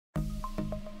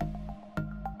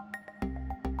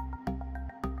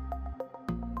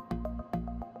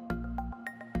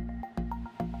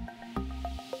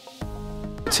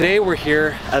Today we're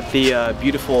here at the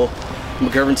beautiful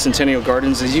McGovern Centennial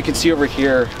Gardens. As you can see over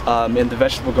here in the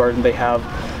vegetable garden, they have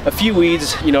a few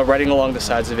weeds, running along the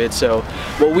sides of it. So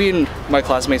what we and my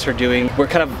classmates are doing, we're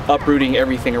kind of uprooting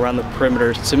everything around the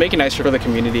perimeter to make it nicer for the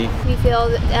community. We feel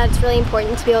that it's really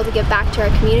important to be able to give back to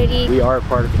our community. We are a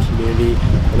part of the community.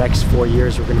 The next 4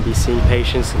 years we're going to be seeing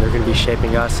patients and they're going to be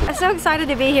shaping us. I'm so excited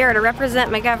to be here to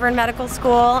represent McGovern Medical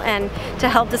School and to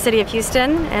help the city of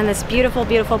Houston and this beautiful,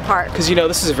 beautiful park. Because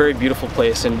this is a very beautiful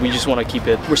place and we just want to keep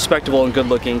it respectable and good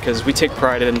looking because we take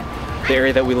pride in the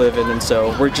area that we live in, and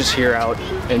so we're just here out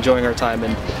enjoying our time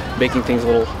and making things a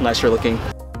little nicer looking.